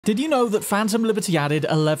Did you know that Phantom Liberty added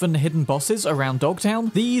 11 hidden bosses around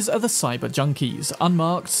Dogtown? These are the Cyber Junkies,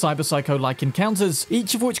 unmarked cyberpsycho-like encounters,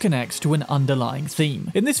 each of which connects to an underlying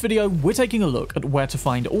theme. In this video, we're taking a look at where to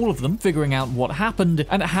find all of them, figuring out what happened,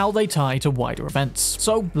 and how they tie to wider events.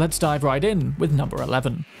 So let's dive right in with number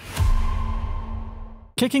 11.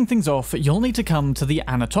 Kicking things off, you'll need to come to the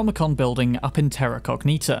Anatomicon building up in Terra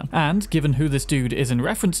Cognita, and given who this dude is in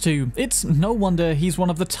reference to, it's no wonder he's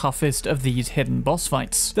one of the toughest of these hidden boss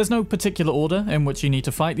fights. There's no particular order in which you need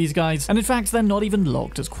to fight these guys, and in fact they're not even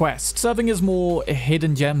logged as quests, serving as more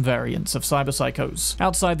hidden gem variants of cyberpsychos.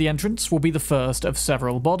 Outside the entrance will be the first of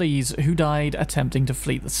several bodies who died attempting to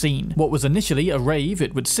flee the scene. What was initially a rave,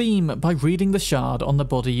 it would seem, by reading the shard on the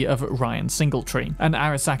body of Ryan Singletree, an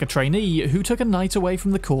Arasaka trainee who took a night away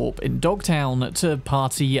from the Corp in Dogtown to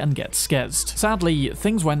party and get skezzed. Sadly,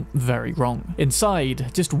 things went very wrong.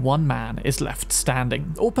 Inside, just one man is left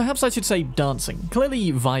standing, or perhaps I should say dancing,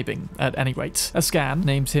 clearly vibing at any rate. A scan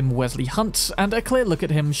names him Wesley Hunt, and a clear look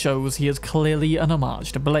at him shows he is clearly an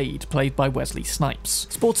homage to Blade, played by Wesley Snipes,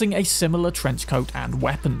 sporting a similar trench coat and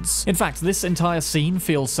weapons. In fact, this entire scene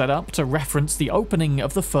feels set up to reference the opening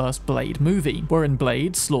of the first Blade movie, wherein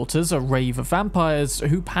Blade slaughters a rave of vampires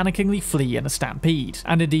who panickingly flee in a stampede.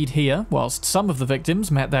 And indeed here, whilst some of the victims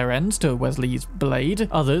met their ends to Wesley's blade,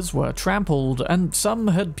 others were trampled, and some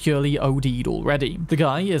had purely OD'd already. The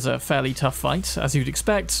guy is a fairly tough fight, as you'd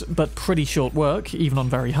expect, but pretty short work, even on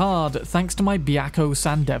very hard, thanks to my Byakko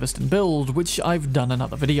Sandevistan build, which I've done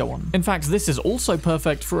another video on. In fact, this is also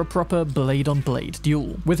perfect for a proper blade-on-blade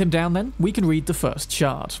duel. With him down then, we can read the first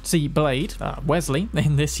shard. See, Blade, Wesley,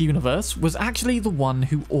 in this universe, was actually the one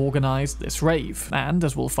who organised this rave, and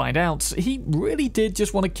as we'll find out, he really did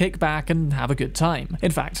just want to kick back and have a good time.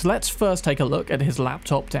 In fact, let's first take a look at his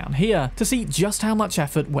laptop down here to see just how much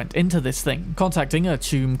effort went into this thing. Contacting a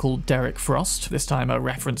tomb called Derek Frost, this time a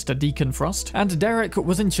reference to Deacon Frost, and Derek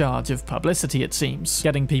was in charge of publicity it seems,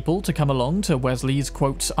 getting people to come along to Wesley's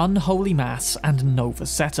quote, unholy mass and Nova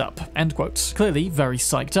setup, end quote. Clearly very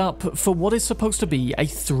psyched up for what is supposed to be a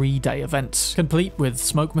 3-day event, complete with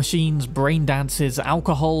smoke machines, brain dances,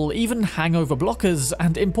 alcohol, even hangover blockers,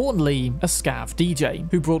 and importantly, a scav DJ,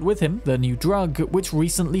 who brought with him the new drug which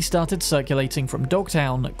recently started circulating from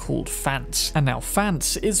Dogtown called Fant. And now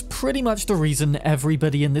Fant is pretty much the reason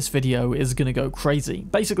everybody in this video is gonna go crazy.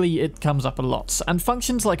 Basically, it comes up a lot and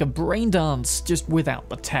functions like a brain dance just without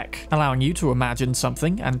the tech, allowing you to imagine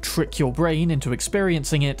something and trick your brain into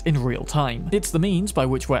experiencing it in real time. It's the means by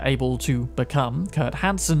which we're able to become Kurt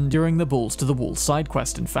Hansen during the Balls to the Wall side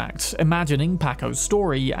quest, in fact, imagining Paco's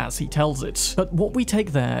story as he tells it. But what we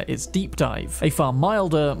take there is Deep Dive, a far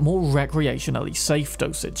milder, more recreationally safe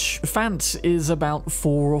dosage. Fant is about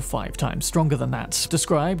 4 or 5 times stronger than that,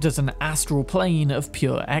 described as an astral plane of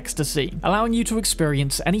pure ecstasy, allowing you to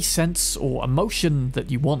experience any sense or emotion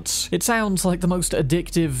that you want. It sounds like the most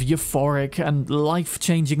addictive, euphoric, and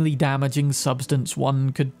life-changingly damaging substance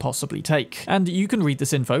one could possibly take. And you can read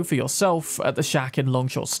this info for yourself at the shack in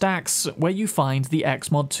Longshore Stacks, where you find the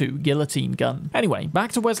Xmod 2 guillotine gun. Anyway,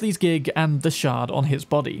 back to Wesley's gig and the shard on his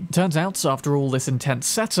body. Turns out, after all this intense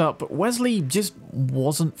setup, Wesley just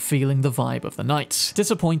wasn't feeling the vibe of the night,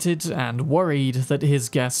 disappointed and worried that his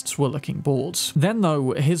guests were looking bored. Then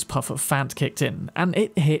though, his puff of Fant kicked in, and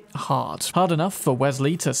it hit hard. Hard enough for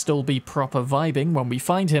Wesley to still be proper vibing when we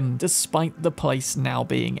find him, despite the place now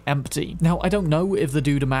being empty. Now, I don't know if the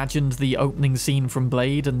dude imagined the opening scene from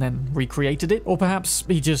Blade and then recreated it, or perhaps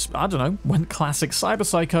he just, I don't know, went classic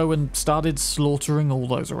cyberpsycho and started slaughtering all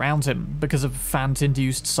those around him because of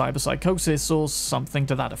Fant-induced cyberpsychosis or something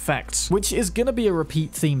to that effect, which is gonna be a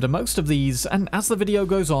repeat theme to most of these, and as the video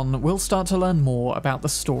goes on, we'll start to learn more about the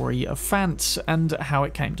story of Fant and how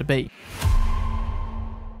it came to be.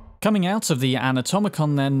 Coming out of the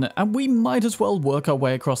Anatomicon then, and we might as well work our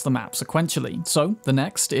way across the map sequentially. So, the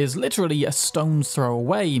next is literally a stone's throw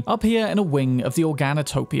away, up here in a wing of the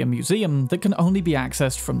Organotopia Museum that can only be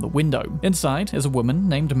accessed from the window. Inside is a woman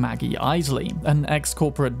named Maggie Isley, an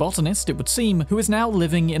ex-corporate botanist it would seem, who is now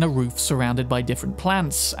living in a roof surrounded by different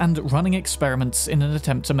plants and running experiments in an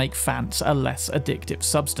attempt to make Fant a less addictive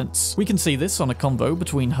substance. We can see this on a convo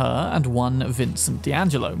between her and one Vincent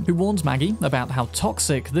D'Angelo, who warns Maggie about how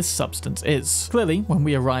toxic this substance is. Clearly, when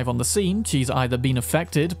we arrive on the scene, she's either been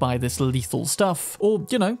affected by this lethal stuff, or,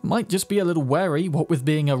 might just be a little wary, what with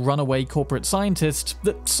being a runaway corporate scientist,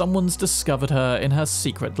 that someone's discovered her in her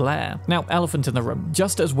secret lair. Now, elephant in the room.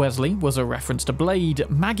 Just as Wesley was a reference to Blade,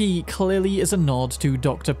 Maggie clearly is a nod to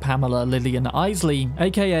Dr. Pamela Lillian Isley,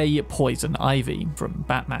 aka Poison Ivy, from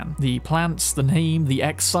Batman. The plants, the name, the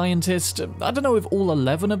ex-scientist, I don't know if all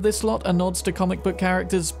 11 of this lot are nods to comic book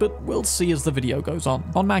characters, but we'll see as the video goes on.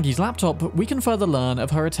 On Maggie's laptop, we can further learn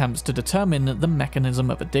of her attempts to determine the mechanism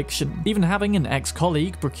of addiction, even having an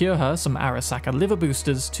ex-colleague procure her some Arasaka liver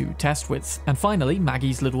boosters to test with. And finally,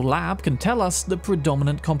 Maggie's little lab can tell us the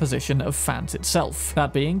predominant composition of Fant itself,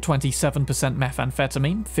 that being 27%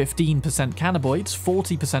 methamphetamine, 15% cannabinoids,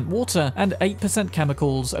 40% water, and 8%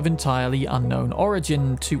 chemicals of entirely unknown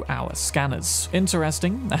origin to our scanners.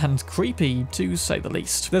 Interesting and creepy, to say the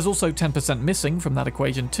least. There's also 10% missing from that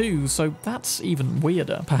equation too, so that's even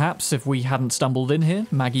weirder. Perhaps if we hadn't stumbled in here,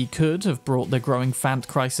 Maggie could have brought the growing Fant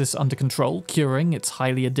crisis under control, curing its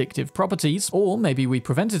highly addictive properties, or maybe we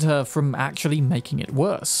prevented her from actually making it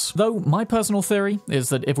worse. Though my personal theory is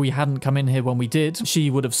that if we hadn't come in here when we did, she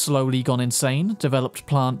would have slowly gone insane, developed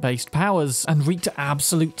plant-based powers, and wreaked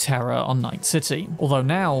absolute terror on Night City. Although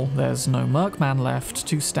now, there's no Mercman left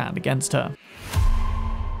to stand against her.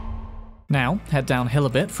 Now, head downhill a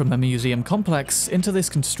bit from the museum complex into this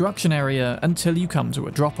construction area until you come to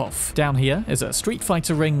a drop-off. Down here is a Street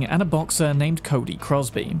Fighter ring and a boxer named Cody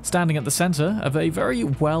Crosby, standing at the center of a very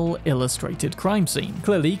well-illustrated crime scene.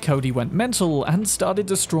 Clearly, Cody went mental and started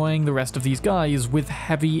destroying the rest of these guys with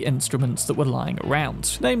heavy instruments that were lying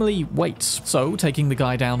around, namely weights. So, taking the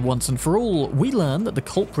guy down once and for all, we learn that the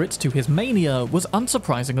culprit to his mania was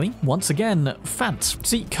unsurprisingly, once again, Fant.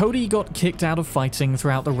 See, Cody got kicked out of fighting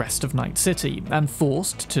throughout the rest of Night City and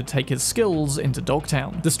forced to take his skills into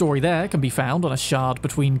Dogtown. The story there can be found on a shard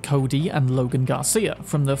between Cody and Logan Garcia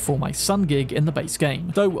from the For My Son gig in the base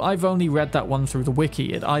game, though I've only read that one through the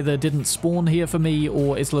wiki. It either didn't spawn here for me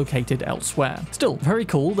or is located elsewhere. Still, very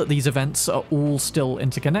cool that these events are all still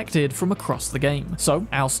interconnected from across the game. So,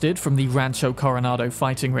 ousted from the Rancho Coronado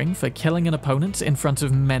fighting ring for killing an opponent in front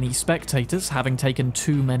of many spectators having taken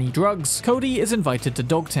too many drugs, Cody is invited to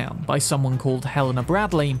Dogtown by someone called Helena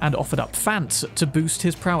Bradley and offered up Fant to boost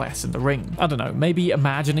his prowess in the ring. I don't know, maybe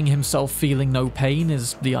imagining himself feeling no pain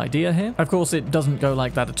is the idea here? Of course, it doesn't go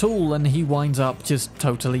like that at all, and he winds up just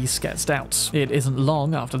totally sketched out. It isn't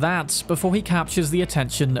long after that before he captures the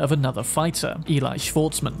attention of another fighter, Eli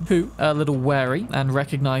Schwartzman, who, a little wary and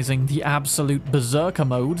recognizing the absolute berserker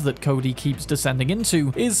mode that Cody keeps descending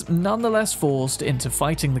into, is nonetheless forced into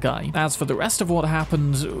fighting the guy. As for the rest of what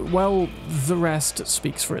happened, well, the rest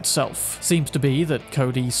speaks for itself. Seems to be that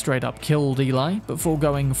Cody straight up killed Eli before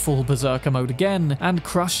going full berserker mode again and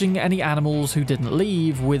crushing any animals who didn't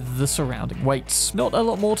leave with the surrounding weights. Not a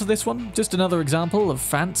lot more to this one, just another example of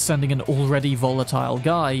Fant sending an already volatile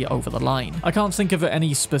guy over the line. I can't think of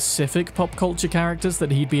any specific pop culture characters that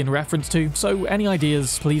he'd be in reference to, so any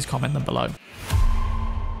ideas, please comment them below.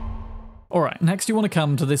 Alright, next you want to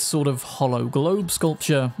come to this sort of hollow globe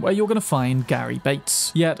sculpture where you're going to find Garry Bates,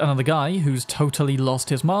 yet another guy who's totally lost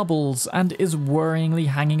his marbles and is worryingly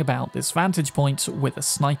hanging about this vantage point with a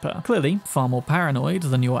sniper. Clearly, far more paranoid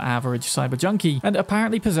than your average cyber junkie, and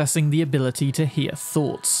apparently possessing the ability to hear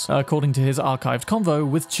thoughts, according to his archived convo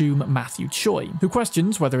with Tomb Matthew Choi, who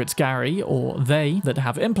questions whether it's Garry or they that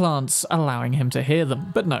have implants allowing him to hear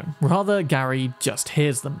them. But no, rather Garry just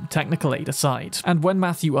hears them, technical aid aside. And when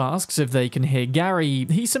Matthew asks if they can hear Garry,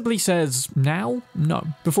 he simply says, "Now? No,"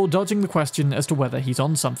 before dodging the question as to whether he's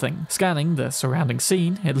on something. Scanning the surrounding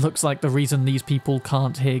scene, it looks like the reason these people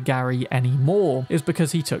can't hear Garry anymore is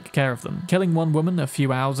because he took care of them, killing one woman a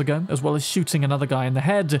few hours ago, as well as shooting another guy in the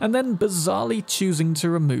head, and then bizarrely choosing to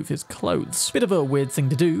remove his clothes. Bit of a weird thing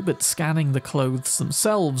to do, but scanning the clothes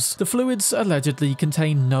themselves, the fluids allegedly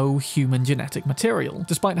contain no human genetic material,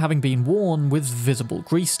 despite having been worn with visible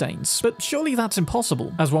grease stains. But surely that's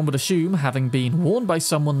impossible, as one would assume having been worn by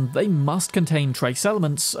someone, they must contain trace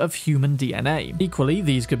elements of human DNA. Equally,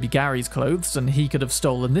 these could be Garry's clothes, and he could have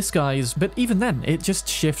stolen this guy's, but even then, it just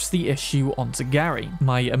shifts the issue onto Garry.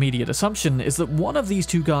 My immediate assumption is that one of these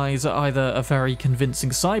two guys are either a very convincing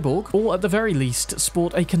cyborg, or at the very least,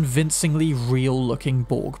 sport a convincingly real-looking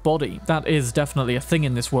Borg body. That is definitely a thing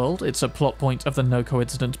in this world, it's a plot point of the No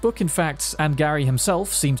Coincidence book in fact, and Garry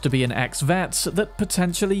himself seems to be an ex-vet that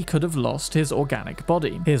potentially could have lost his organic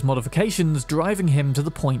body. His modification communications driving him to the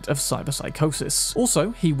point of cyberpsychosis.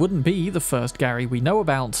 Also, he wouldn't be the first Garry we know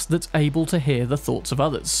about that's able to hear the thoughts of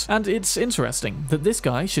others. And it's interesting that this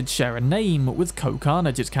guy should share a name with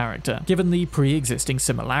Carnage's character, given the pre-existing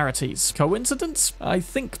similarities. Coincidence? I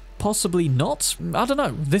think possibly not. I don't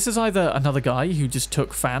know. This is either another guy who just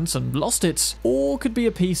took Fant and lost it, or could be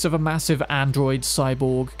a piece of a massive android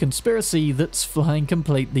cyborg conspiracy that's flying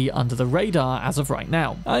completely under the radar as of right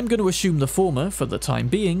now. I'm going to assume the former for the time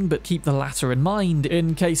being, but keep the latter in mind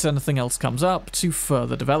in case anything else comes up to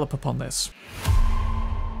further develop upon this.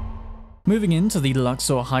 Moving into the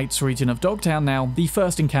Luxor Heights region of Dogtown now, the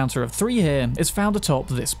first encounter of 3 here is found atop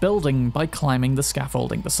this building by climbing the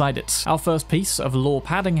scaffolding beside it. Our first piece of lore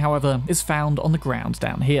padding, however, is found on the ground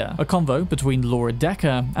down here, a convo between Laura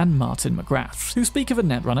Decker and Martin McGrath, who speak of a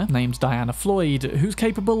netrunner named Diana Floyd, who's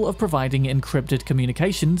capable of providing encrypted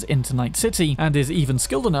communications into Night City, and is even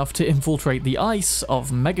skilled enough to infiltrate the ice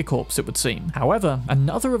of Megacorps, it would seem. However,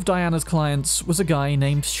 another of Diana's clients was a guy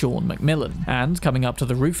named Sean Macmillan, and coming up to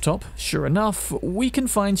the rooftop, sure enough, we can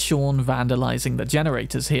find Sean vandalizing the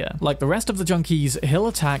generators here. Like the rest of the junkies, he'll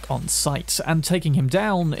attack on sight, and taking him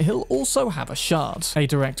down, he'll also have a shard, a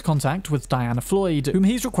direct contact with Diana Floyd, whom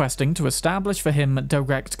he's requesting to establish for him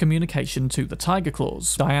direct communication to the Tiger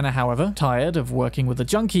Claws. Diana, however, tired of working with the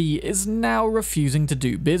junkie, is now refusing to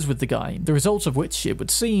do biz with the guy, the result of which, it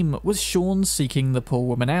would seem, was Sean seeking the poor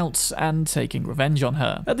woman out and taking revenge on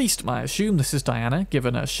her. At least I assume this is Diana,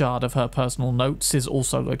 given a shard of her personal notes is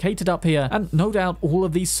also located up here, and no doubt all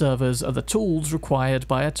of these servers are the tools required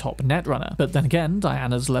by a top netrunner. But then again,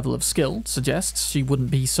 Diana's level of skill suggests she wouldn't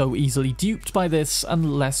be so easily duped by this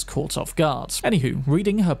unless caught off guard. Anywho,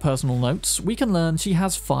 reading her personal notes, we can learn she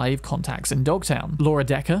has 5 contacts in Dogtown. Laura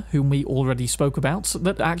Decker, whom we already spoke about,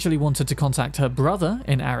 that actually wanted to contact her brother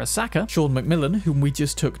in Arasaka, Sean Macmillan, whom we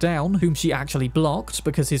just took down, whom she actually blocked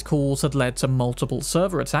because his calls had led to multiple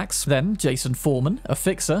server attacks, then Jason Foreman, a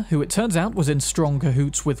fixer who it turns out was in strong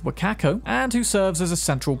cahoots with Wakako, and who serves as a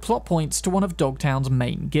central plot point to one of Dogtown's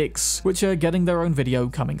main gigs, which are getting their own video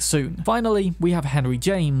coming soon. Finally, we have Henry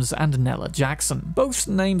James and Nella Jackson, both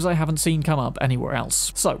names I haven't seen come up anywhere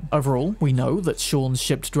else. So, overall, we know that Sean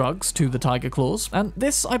shipped drugs to the Tiger Claws, and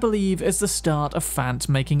this, I believe, is the start of Fant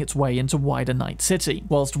making its way into wider Night City.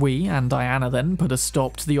 Whilst we and Diana then put a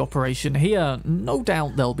stop to the operation here, no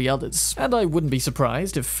doubt there'll be others. And I wouldn't be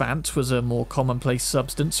surprised if Fant was a more commonplace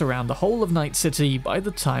substance around the whole of Night City by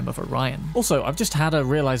the time of Orion. Also, I've just had a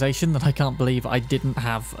realization that I can't believe I didn't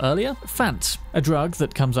have earlier. Fant, a drug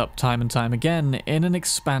that comes up time and time again in an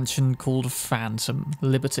expansion called Phantom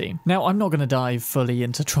Liberty. Now, I'm not going to dive fully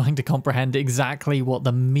into trying to comprehend exactly what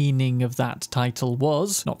the meaning of that title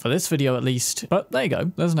was, not for this video at least, but there you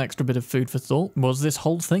go, there's an extra bit of food for thought. Was this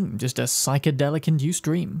whole thing just a psychedelic-induced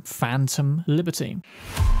dream? Phantom Liberty.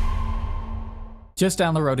 Just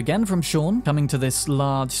down the road again from Sean, coming to this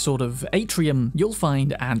large sort of atrium, you'll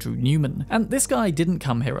find Andrew Newman. And this guy didn't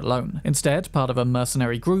come here alone. Instead, part of a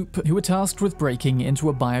mercenary group who were tasked with breaking into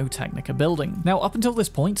a Biotechnica building. Now, up until this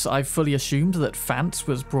point, I've fully assumed that Fant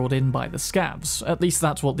was brought in by the scabs. At least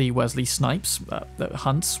that's what the Wesley Hunt's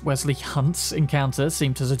encounter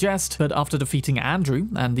seemed to suggest. But after defeating Andrew,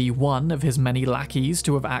 and the one of his many lackeys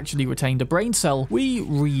to have actually retained a brain cell, we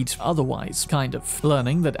read otherwise, kind of.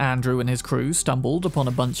 Learning that Andrew and his crew stumbled upon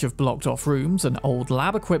a bunch of blocked off rooms and old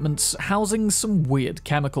lab equipment housing some weird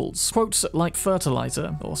chemicals, quotes like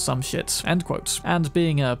fertilizer or some shit, end quotes. And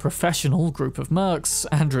being a professional group of mercs,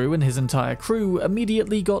 Andrew and his entire crew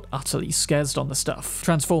immediately got utterly scazzed on the stuff,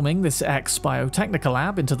 transforming this ex-Biotechnica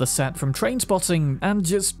lab into the set from Trainspotting and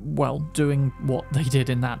just, well, doing what they did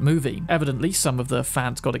in that movie. Evidently, some of the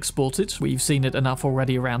Fant got exported, we've seen it enough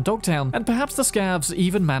already around Dogtown, and perhaps the scavs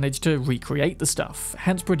even managed to recreate the stuff,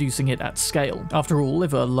 hence producing it at scale. After all,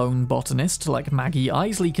 if a lone botanist like Maggie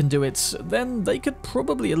Isley can do it, then they could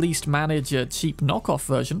probably at least manage a cheap knockoff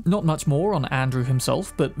version. Not much more on Andrew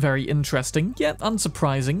himself, but very interesting, yet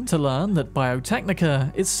unsurprising to learn that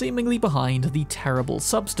Biotechnica is seemingly behind the terrible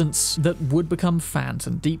substance that would become Fant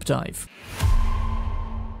and Deep Dive.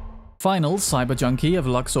 Final cyber junkie of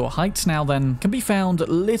Luxor Heights now then can be found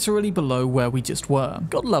literally below where we just were.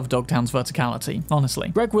 God love Dogtown's verticality, honestly.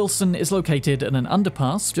 Greg Wilson is located in an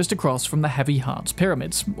underpass just across from the Heavy Hearts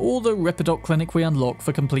Pyramids, or the Ripidoc clinic we unlock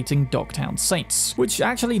for completing Dogtown Saints, which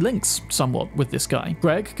actually links somewhat with this guy.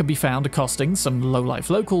 Greg can be found accosting some low-life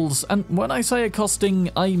locals, and when I say accosting,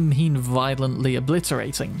 I mean violently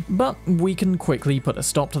obliterating. But we can quickly put a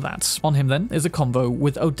stop to that. On him then is a convo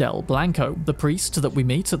with Odell Blanco, the priest that we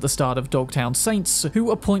meet at the start patriarch of Dogtown Saints,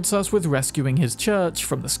 who appoints us with rescuing his church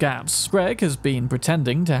from the scabs. Greg has been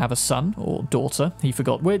pretending to have a son, or daughter, he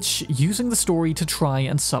forgot which, using the story to try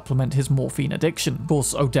and supplement his morphine addiction. Of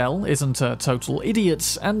course, Odell isn't a total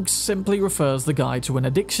idiot, and simply refers the guy to an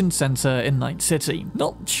addiction center in Night City.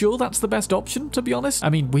 Not sure that's the best option, to be honest. I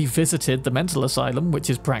mean, we visited the mental asylum, which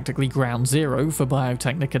is practically ground zero for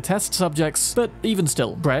Biotechnica test subjects, but even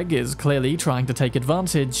still, Greg is clearly trying to take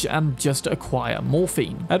advantage and just acquire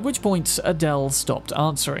morphine. At which point, Adele stopped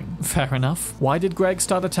answering. Fair enough. Why did Greg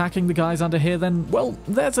start attacking the guys under here then? Well,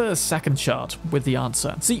 there's a second chart with the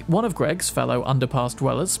answer. See, one of Greg's fellow underpass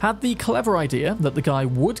dwellers had the clever idea that the guy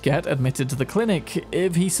would get admitted to the clinic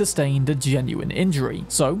if he sustained a genuine injury.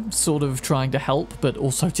 So, sort of trying to help, but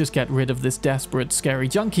also just get rid of this desperate, scary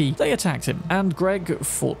junkie, they attacked him, and Greg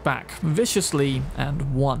fought back, viciously,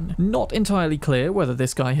 and won. Not entirely clear whether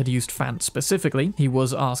this guy had used Fant specifically. He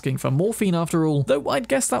was asking for morphine after all, though I'd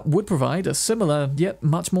guess that would provide a similar, yet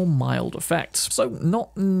much more mild effect. So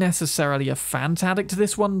not necessarily a Fant addict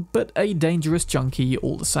this one, but a dangerous junkie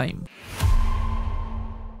all the same.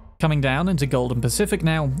 Coming down into Golden Pacific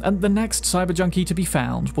now, and the next cyber junkie to be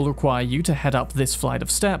found will require you to head up this flight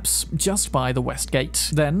of steps just by the west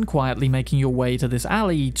gate, then quietly making your way to this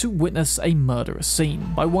alley to witness a murderous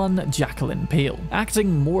scene by one Jacqueline Peele.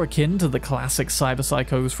 Acting more akin to the classic cyber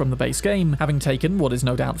psychos from the base game, having taken what is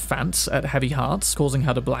no doubt Fant at heavy hearts, causing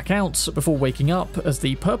her to black out before waking up as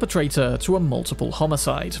the perpetrator to a multiple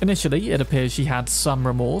homicide. Initially, it appears she had some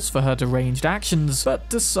remorse for her deranged actions, but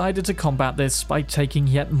decided to combat this by taking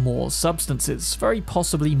yet more substances, very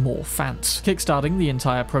possibly more Fant, kickstarting the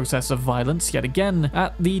entire process of violence yet again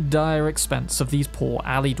at the dire expense of these poor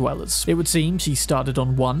alley dwellers. It would seem she started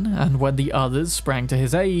on one, and when the others sprang to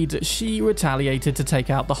his aid, she retaliated to take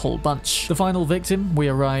out the whole bunch. The final victim we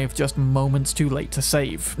arrive just moments too late to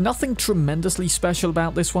save. Nothing tremendously special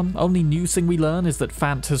about this one, only new thing we learn is that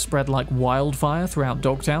Fant has spread like wildfire throughout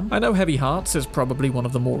Dogtown. I know Heavy Hearts is probably one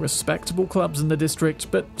of the more respectable clubs in the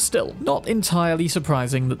district, but still, not entirely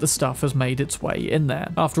surprising that the stuff has made its way in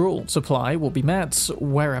there. After all, supply will be met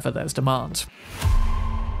wherever there's demand.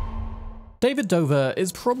 David Dover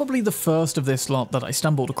is probably the first of this lot that I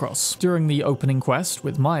stumbled across during the opening quest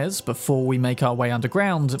with Myers before we make our way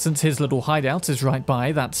underground, since his little hideout is right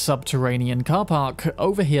by that subterranean car park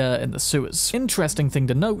over here in the sewers. Interesting thing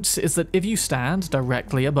to note is that if you stand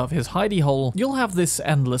directly above his hidey hole, you'll have this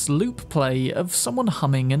endless loop play of someone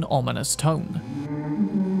humming an ominous tone.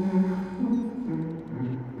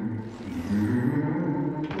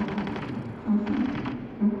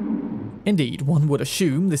 Indeed, one would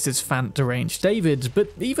assume this is Fant-deranged David,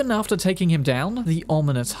 but even after taking him down, the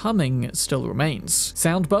ominous humming still remains.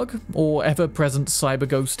 Sound bug, or ever-present cyber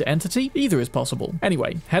ghost entity? Either is possible.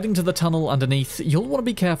 Anyway, heading to the tunnel underneath, you'll want to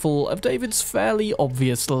be careful of David's fairly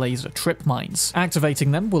obvious laser trip mines.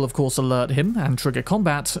 Activating them will of course alert him and trigger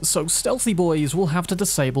combat, so stealthy boys will have to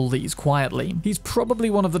disable these quietly. He's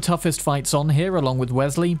probably one of the toughest fights on here along with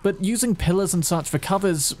Wesley, but using pillars and such for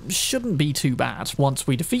covers shouldn't be too bad. Once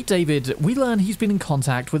we defeat David, we learn he's been in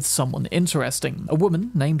contact with someone interesting, a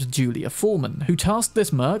woman named Julia Foreman, who tasked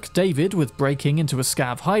this merc, David, with breaking into a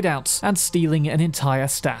scav hideout and stealing an entire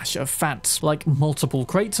stash of Fant, like multiple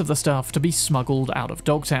crates of the stuff to be smuggled out of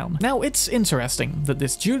Dogtown. Now, it's interesting that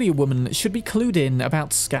this Julia woman should be clued in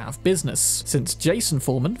about scav business, since Jason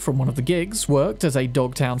Foreman from one of the gigs worked as a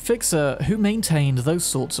Dogtown fixer who maintained those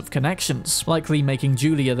sorts of connections, likely making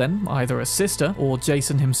Julia then either a sister or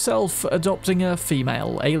Jason himself adopting a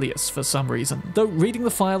female alias for some reason. Though reading the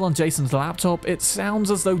file on Jason's laptop, it sounds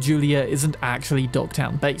as though Julia isn't actually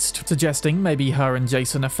Dogtown based, suggesting maybe her and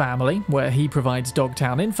Jason are family, where he provides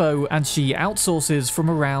Dogtown info and she outsources from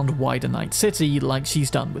around wider Night City like she's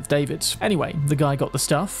done with David. Anyway, the guy got the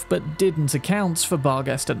stuff, but didn't account for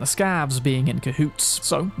Barghest and the Scavs being in cahoots.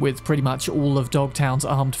 So, with pretty much all of Dogtown's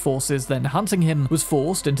armed forces then hunting him, was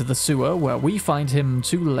forced into the sewer where we find him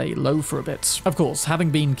to lay low for a bit. Of course, having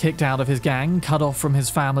been kicked out of his gang, cut off from his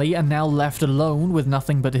family, and now left alone with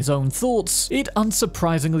nothing but his own thoughts, it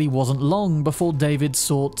unsurprisingly wasn't long before David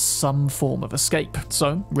sought some form of escape.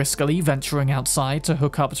 So, riskily venturing outside to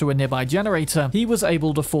hook up to a nearby generator, he was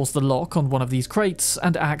able to force the lock on one of these crates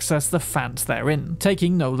and access the Fant therein,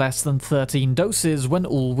 taking no less than 13 doses when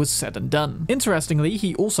all was said and done. Interestingly,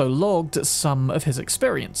 he also logged some of his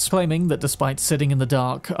experience, claiming that despite sitting in the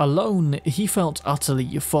dark alone, he felt utterly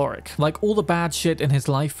euphoric, like all the bad shit in his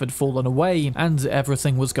life had fallen away and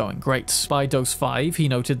everything was going great. By dose 5, he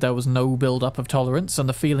noted there was no build-up of tolerance and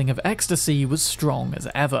the feeling of ecstasy was strong as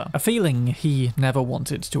ever, a feeling he never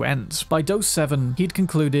wanted to end. By dose 7, he'd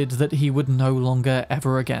concluded that he would no longer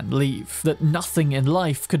ever again leave, that nothing in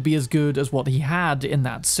life could be as good as what he had in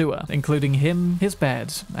that sewer, including him, his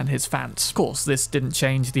bed, and his fant. Of course, this didn't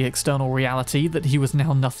change the external reality that he was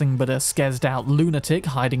now nothing but a skezzed out lunatic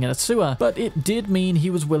hiding in a sewer, but it did mean he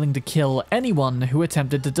was willing to kill anyone who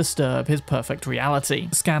attempted to disturb his perfect reality.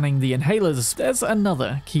 Scanning the inhalers, there's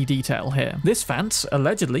another key detail here. This fant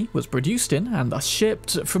allegedly was produced in and thus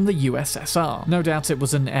shipped from the USSR. No doubt it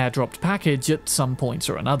was an airdropped package at some point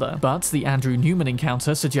or another, but the Andrew Newman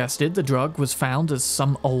encounter suggested the drug was found as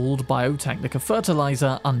some old Biotechnica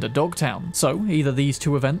fertilizer under Dogtown. So either these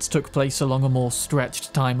two events took place along a more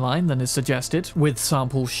stretched timeline than is suggested, with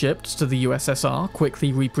samples shipped to the USSR,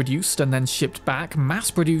 quickly reproduced and then shipped back,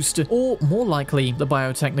 mass-produced, or more likely, the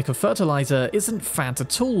Biotechnica fertilizer isn't fant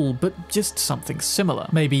at all, but just something similar.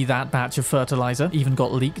 Maybe that batch of fertilizer even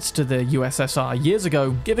got leaked to the USSR years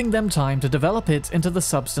ago, giving them time to develop it into the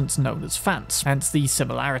substance known as fant, hence the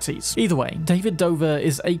similarities. Either way, David Dover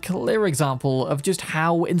is a clear example of just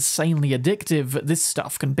how insanely addictive this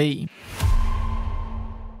stuff can be.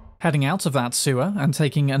 Heading out of that sewer and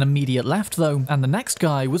taking an immediate left though, and the next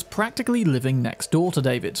guy was practically living next door to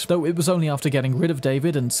David, though it was only after getting rid of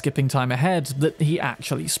David and skipping time ahead that he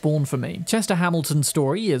actually spawned for me. Chester Hamilton's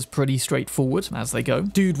story is pretty straightforward as they go.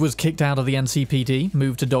 Dude was kicked out of the NCPD,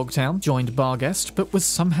 moved to Dogtown, joined Barguest, but was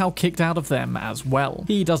somehow kicked out of them as well.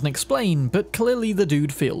 He doesn't explain, but clearly the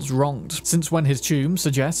dude feels wronged, since when his tomb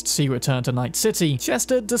suggests he return to Night City,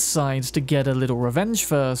 Chester decides to get a little revenge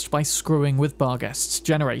first by screwing with Barguest's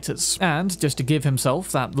generator. And, just to give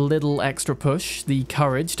himself that little extra push, the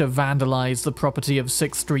courage to vandalize the property of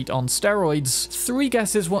 6th Street on steroids, 3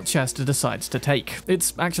 guesses what Chester decides to take.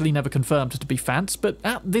 It's actually never confirmed to be fant, but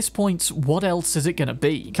at this point, what else is it gonna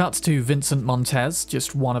be? Cut to Vincent Montez,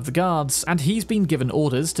 just one of the guards, and he's been given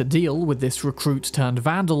orders to deal with this recruit turned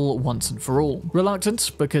vandal once and for all.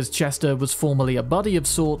 Reluctant, because Chester was formerly a buddy of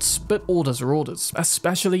sorts, but orders are orders,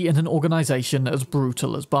 especially in an organization as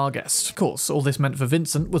brutal as Barguest. Of course, all this meant for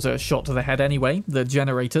Vincent was a shot to the head anyway, the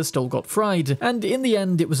generator still got fried, and in the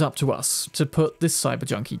end it was up to us to put this cyber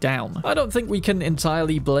junkie down. I don't think we can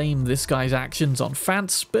entirely blame this guy's actions on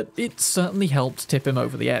fant, but it certainly helped tip him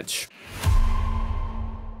over the edge.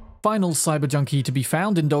 Final cyber junkie to be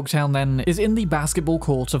found in Dogtown then is in the basketball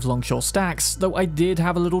court of Longshore Stacks, though I did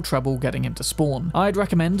have a little trouble getting him to spawn. I'd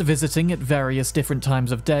recommend visiting at various different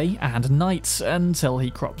times of day and night until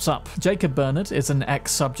he crops up. Jacob Bernard is an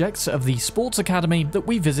ex-subject of the Sports Academy that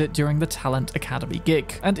we visit during the Talent Academy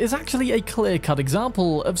gig, and is actually a clear-cut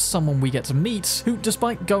example of someone we get to meet who,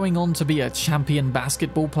 despite going on to be a champion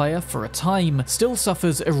basketball player for a time, still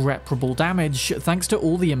suffers irreparable damage thanks to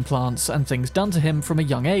all the implants and things done to him from a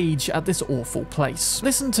young age at this awful place.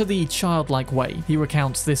 Listen to the childlike way he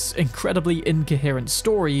recounts this incredibly incoherent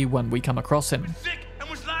story when we come across him. Sick and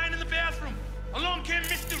was lying in the bathroom. Along came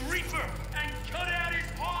Mr. Reaper and cut out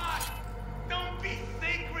his heart. Don't be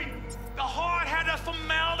sacred. The heart had a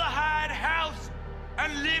formaldehyde house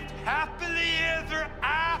and lived happily ever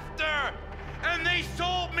after. And they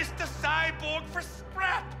sold Mr. Cyborg for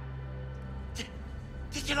scrap.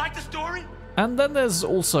 Did you like the story? And then there's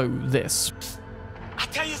also this. I'll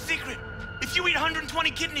tell you a secret. If you eat 120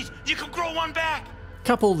 kidneys, you can grow one back.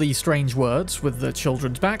 Couple the strange words with the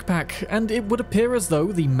children's backpack, and it would appear as though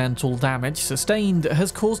the mental damage sustained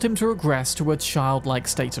has caused him to regress to a childlike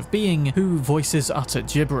state of being who voices utter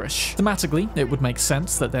gibberish. Thematically, it would make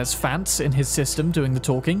sense that there's fants in his system doing the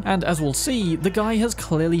talking, and as we'll see, the guy has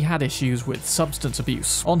clearly had issues with substance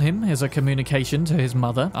abuse. On him is a communication to his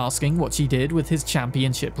mother asking what she did with his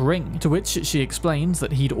championship ring, to which she explains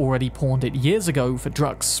that he'd already pawned it years ago for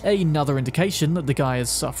drugs. Another indication that the guy is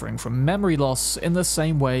suffering from memory loss in the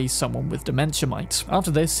same way someone with dementia might.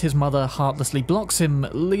 After this, his mother heartlessly blocks him,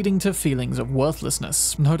 leading to feelings of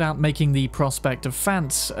worthlessness, no doubt making the prospect of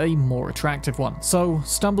fant a more attractive one. So,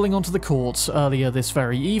 stumbling onto the court earlier this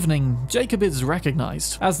very evening, Jacob is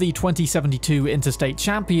recognized as the 2072 interstate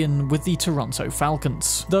champion with the Toronto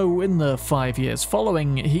Falcons, though in the 5 years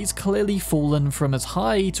following, he's clearly fallen from as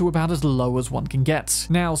high to about as low as one can get,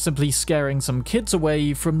 now simply scaring some kids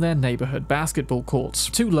away from their neighborhood basketball courts.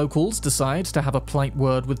 Two locals decide to have a plan fight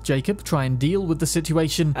word with Jacob, try and deal with the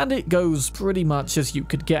situation, and it goes pretty much as you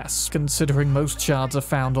could guess, considering most shards are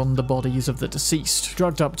found on the bodies of the deceased.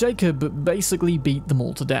 Drugged up Jacob basically beat them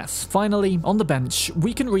all to death. Finally, on the bench,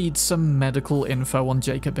 we can read some medical info on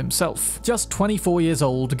Jacob himself. Just 24 years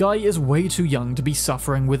old, Guy is way too young to be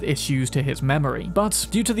suffering with issues to his memory, but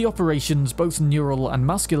due to the operations, both neural and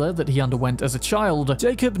muscular, that he underwent as a child,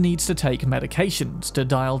 Jacob needs to take medications to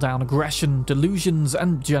dial down aggression, delusions,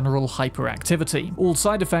 and general hyperactivity, all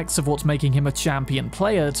side effects of what's making him a champion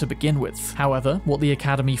player to begin with. However, what the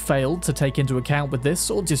Academy failed to take into account with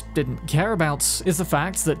this, or just didn't care about, is the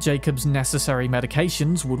fact that Jacob's necessary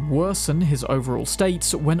medications would worsen his overall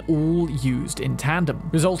state when all used in tandem,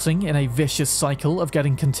 resulting in a vicious cycle of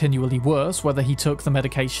getting continually worse whether he took the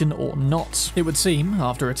medication or not. It would seem,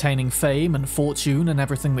 after attaining fame and fortune and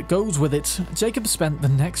everything that goes with it, Jacob spent the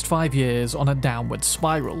next 5 years on a downward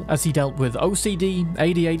spiral, as he dealt with OCD,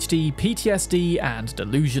 ADHD, PTSD, and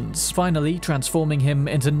delusions, finally transforming him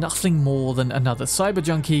into nothing more than another cyber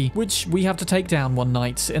junkie, which we have to take down one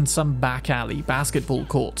night in some back alley basketball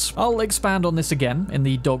court. I'll expand on this again in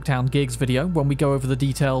the Dogtown gigs video when we go over the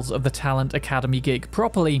details of the Talent Academy gig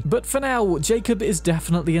properly, but for now, Jacob is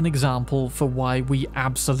definitely an example for why we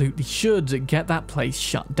absolutely should get that place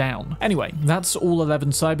shut down. Anyway, that's all 11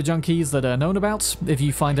 cyber junkies that are known about. If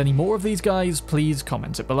you find any more of these guys, please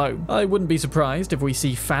comment it below. I wouldn't be surprised if we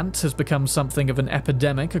see Fant has become something of an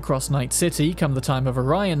epidemic across Night City come the time of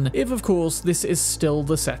Orion, if of course this is still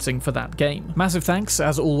the setting for that game. Massive thanks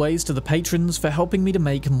as always to the patrons for helping me to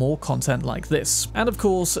make more content like this. And of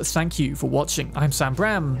course, thank you for watching. I'm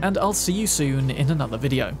Bram, and I'll see you soon in another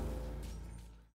video.